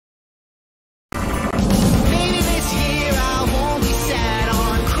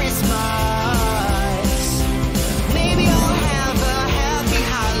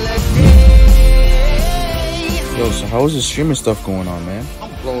so how is the streaming stuff going on, man?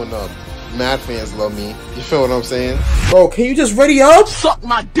 I'm blowing up. Mad fans love me. You feel what I'm saying? Bro, can you just ready up? Suck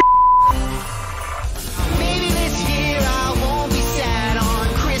my dick. Maybe this year I won't be sad on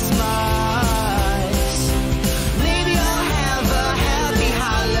Christmas. Maybe I'll have a happy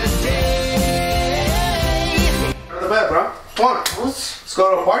holiday. Go to bed, bro. Come on. Let's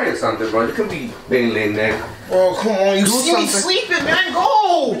go to a party or something, bro. You can be being late there. Bro, come on. You see me something. sleeping, man.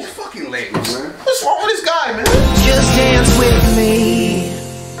 Go. You're fucking late, man. What's wrong with this guy, man? Just dance with me.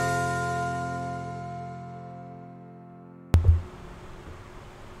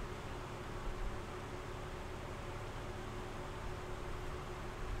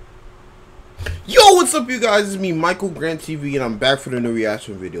 Yo, what's up, you guys? It's me, Micheal Grant TV, and I'm back for the new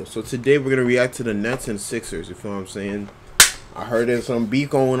reaction video. So today we're gonna react to the Nets and Sixers. You feel what I'm saying? I heard there's some beef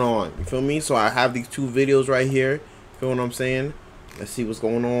going on. You feel me? So I have these two videos right here. You feel what I'm saying? Let's see what's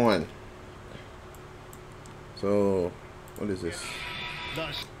going on. So, what is this?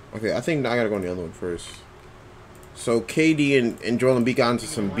 Okay, I think I gotta go on the other one first. So KD and Joel Embiid got into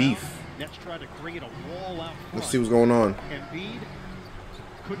some beef. Let's see what's going on. Embiid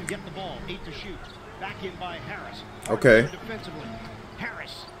couldn't get the ball, 8 to shoot. Back in by Harris. Okay. Defensively.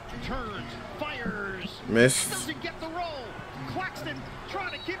 Harris turns, fires. Missed. Doesn't get the roll. Claxton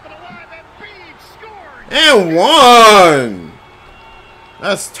trying to keep it alive. Embiid scored. And one.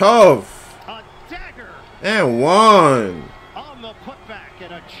 That's tough. A dagger And one. on the putback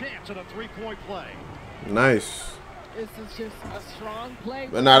and a chance at a three-point play. Nice. This is just a strong play.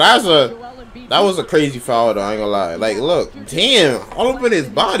 But now that was a crazy foul though, I ain't gonna lie. Like, look, damn, all over his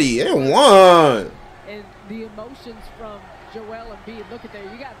body. And one. And the emotions from Joel Embiid. Look at there.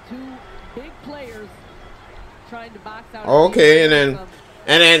 You got two big players trying to box out. Okay, and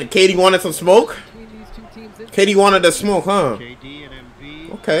then Katie wanted some smoke. Between these two teams. Katie wanted the smoke, huh? KD and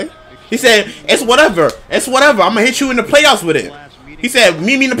Embiid. Okay. He said, it's whatever. It's whatever. I'm gonna hit you in the playoffs with it. He said,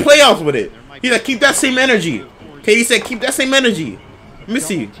 meet me in the playoffs with it. He said, keep that same energy. Katie said, keep that same energy. Let me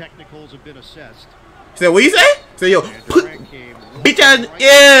see. Technicals have been assessed. He said, what you say? He said, yo, put, bitch ass,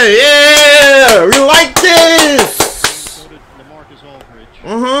 yeah, we like this. So did lamarcus, aldridge.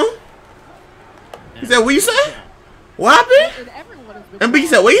 He said, what you say? What happened? And everyone has been. And B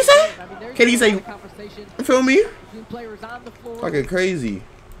said, what you say? I mean, there's Katie a said, conversation you feel me? between players on the floor. Fucking crazy.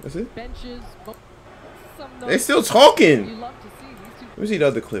 That's it? Benches. Some They still talking. You love to see these two. Let me see the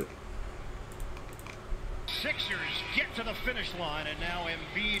other clip. Sixers get to the finish line, and now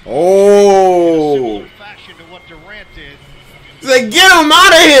Embiid. Oh. Similar fashion to what Durant did. He's like, get him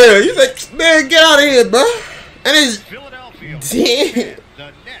out of here. He's like, man, get out of here, bro. And it's, Philadelphia. damn.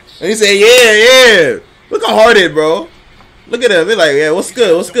 The Nets. And he said, yeah. Look how hard it, bro. Look at him. They're like, yeah, what's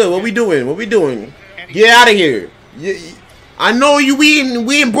good? What's good? What we doing? What we doing? Get out of here. I know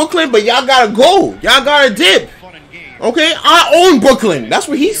we in Brooklyn, but y'all gotta go. Y'all gotta dip. Fun and game. Okay, I own Brooklyn. That's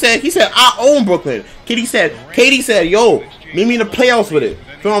what he said. He said, I own Brooklyn. Katie said, yo, meet me in the playoffs with it.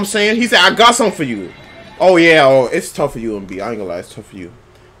 Feel what I'm saying? He said, I got something for you. Oh, yeah, oh, it's tough for you, MB. I ain't gonna lie, it's tough for you.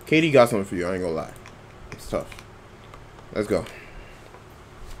 Katie got something for you, I ain't gonna lie. It's tough. Let's go.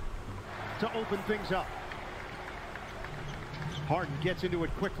 To open things up. Harden gets into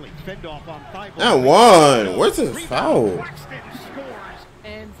it quickly. Fend off on Thibault. And one. Where's his foul? Claxton scores.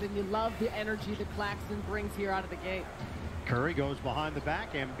 And you love the energy that Claxton brings here out of the gate. Curry goes behind the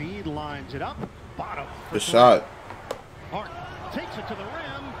back. Embiid lines it up. Bottom. The shot. Harden takes it to the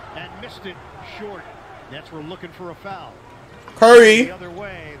rim and missed it short. Nets were looking for a foul. Curry. The other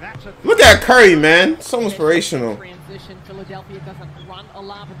way. That's a Look at Curry, man. So inspirational. Transition. Philadelphia doesn't run a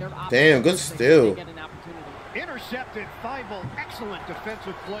lot, but they're Damn, good steal. Get an opportunity. intercepted. Thibault. Excellent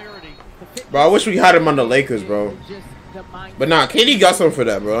defensive clarity. Bro, I wish we had him on the Lakers, bro. But nah, KD got something for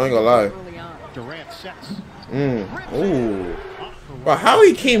that, bro. I ain't gonna lie. Durant sets. Ooh. But how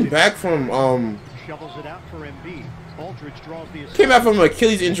he came back from Shovels it out for Embiid. Aldridge draws the came back from an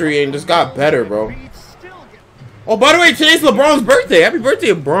Achilles injury and just got better, bro. Oh, by the way, today's LeBron's birthday. Happy birthday,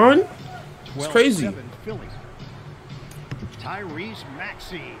 LeBron. It's crazy. Philly. Tyrese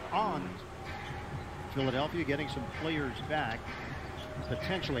Maxey on. Philadelphia getting some players back.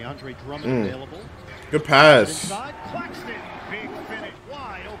 Potentially Andre Drummond available. Good pass. Inside, Claxton. Big finish.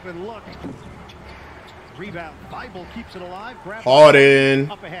 Wide open look. Rebound. Thibault keeps it alive. Harden.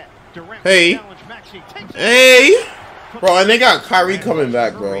 Up ahead. Durant Hey. Maxey takes it. Hey. Bro, and they got Kyrie coming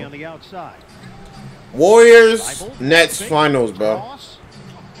back, bro. On the outside. Warriors, Nets finals, bro.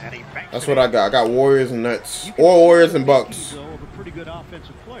 That's what I got. I got Warriors and Nets. Or Warriors and Bucks. A pretty good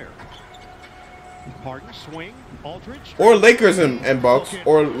offensive player. Harden swing, Aldridge. Or Lakers and Bucks.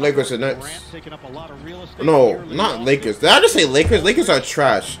 Or Lakers and Nets. Durant taking up a lot of real estate No, early not on. Lakers. Did I just say Lakers? Lakers are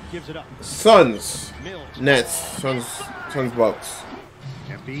trash. Gives it up. Suns, Mills. Nets, Suns, Bucks.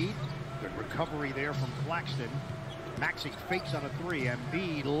 Embiid, good recovery there from Claxton. Maxey fakes on a three.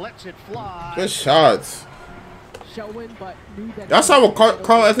 Embiid lets it fly. Good shots. Showing, but knew that Y'all saw what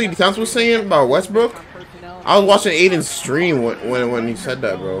Carl Anthony Towns was saying about Westbrook? I was watching Aiden's stream when he said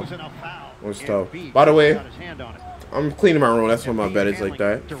that, bro. It was tough. By the way, I'm cleaning my room. That's why my bed is like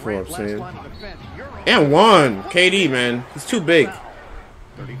that. That's what I'm saying. And one. KD, man. He's too big.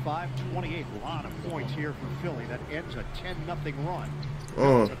 35-28. A lot of points here for Philly. That ends a 10-0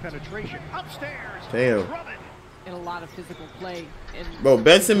 run. The penetration upstairs. Damn. in a lot of physical play. And Bro,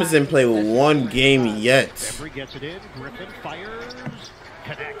 Ben Simmons didn't play one game yet. Every gets it in. Griffin fires.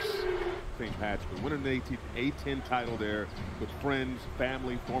 Connects. St. Patrick winning the A10 title there with friends,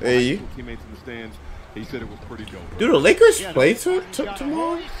 family, former Hey. high school teammates in the stands. He said it was pretty dope. Do the Lakers play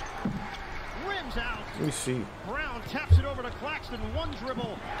tomorrow? Rims out. Let me see. Brown taps it over to Claxton. One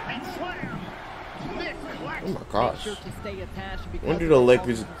dribble and slam. Nick Oh Claxton. my gosh. sure to stay attached because When do the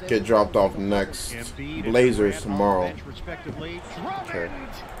Lakers get dropped off next? Embiid and Blazers Durant tomorrow. on the bench respectively. Okay.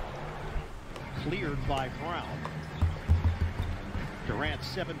 Cleared by Brown. Durant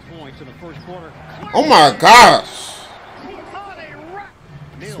 7 points in the first quarter. Oh my gosh! On a rock.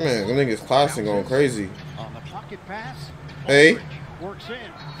 This man, I think it's classic going crazy. On the pocket pass. Hey. Aldridge works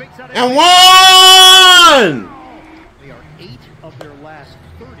in. Fakes out And one! They are 8 of their last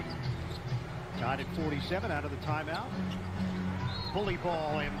 30. Tied at 47 out of the timeout. Bully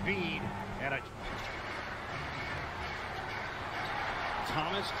ball, Embiid, and a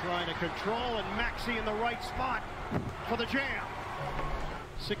Thomas trying to control, and Maxey in the right spot for the jam.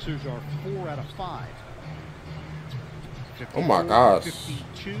 Sixers are 4 out of 5. Oh my gosh.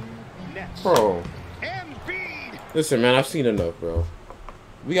 52 Nets. Bro. Embiid. Listen, man, I've seen enough, bro.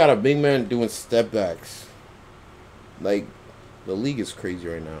 We got a big man doing step backs. Like, the league is crazy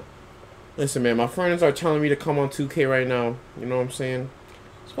right now. Listen, man, my friends are telling me to come on 2K right now. You know what I'm saying?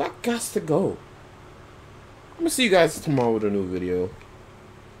 So I got to go. I'm going to see you guys tomorrow with a new video.